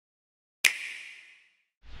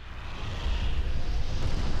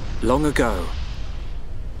Long ago,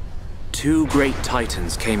 two great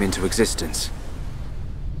titans came into existence.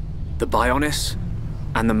 The Bionis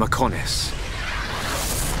and the Mechon.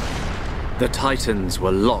 The titans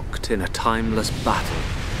were locked in a timeless battle.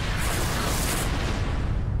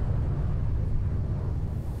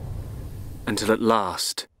 Until at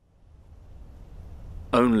last,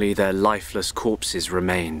 only their lifeless corpses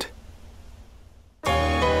remained.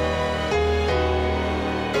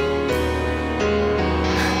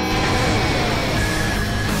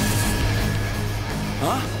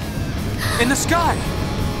 In the sky!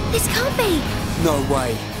 This can't be! No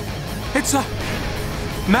way. It's a...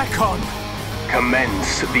 Mechon!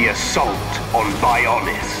 Commence the assault on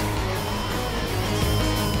Bionis.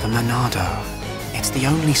 The Monado. It's the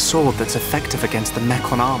only sword that's effective against the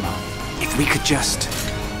Mechon armor. If we could just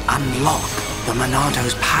unlock the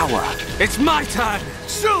Monado's power. It's my turn!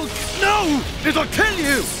 Shulk! No! It'll kill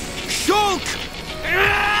you! Shulk!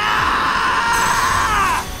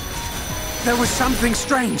 There was something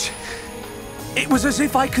strange. It was as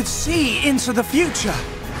if I could see into the future.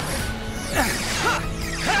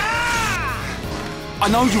 I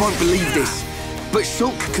know you won't believe this, but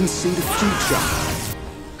Shulk can see the future.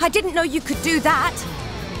 I didn't know you could do that.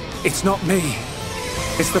 It's not me.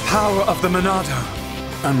 It's the power of the Monado.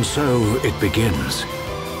 And so it begins.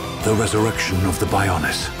 The resurrection of the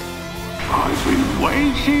Bionis. I've been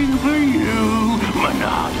waiting for you,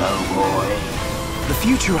 Monado boy. The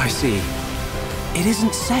future I see, it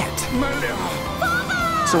isn't set.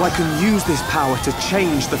 So I can use this power to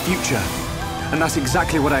change the future. And that's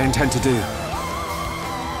exactly what I intend to do.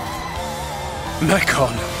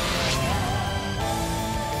 Mechon.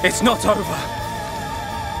 It's not over.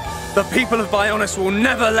 The people of Bionis will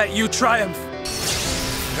never let you triumph.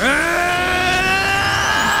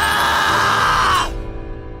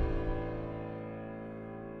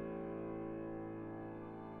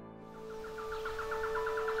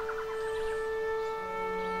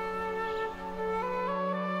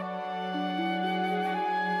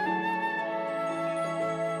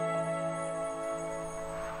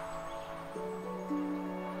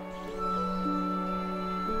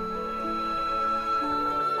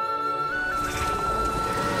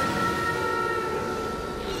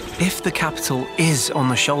 If the capital is on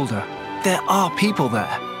the shoulder, there are people there.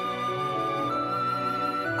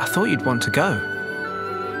 I thought you'd want to go.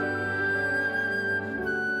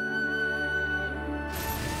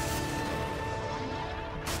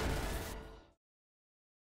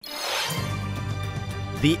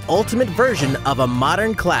 The ultimate version of a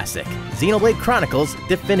modern classic, Xenoblade Chronicles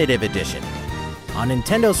Definitive Edition. On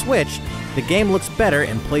Nintendo Switch, the game looks better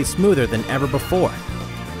and plays smoother than ever before.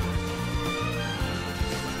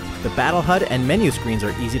 The battle HUD and menu screens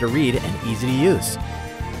are easy to read and easy to use.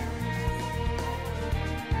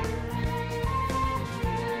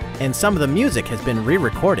 And some of the music has been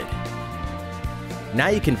re-recorded. Now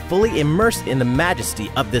you can fully immerse in the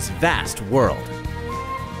majesty of this vast world.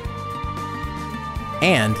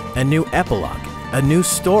 And a new epilogue, a new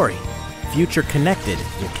story, future connected,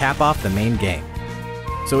 will cap off the main game.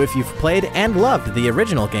 So if you've played and loved the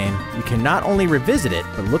original game, you can not only revisit it,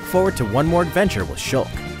 but look forward to one more adventure with Shulk.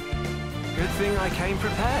 Good thing I came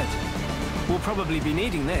prepared. We'll probably be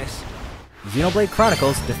needing this. Xenoblade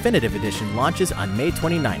Chronicles Definitive Edition launches on May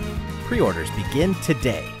 29th. Pre-orders begin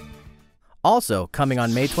today. Also, coming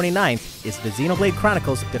on May 29th is the Xenoblade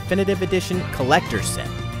Chronicles Definitive Edition Collector's Set,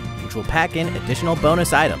 which will pack in additional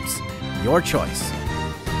bonus items. Your choice.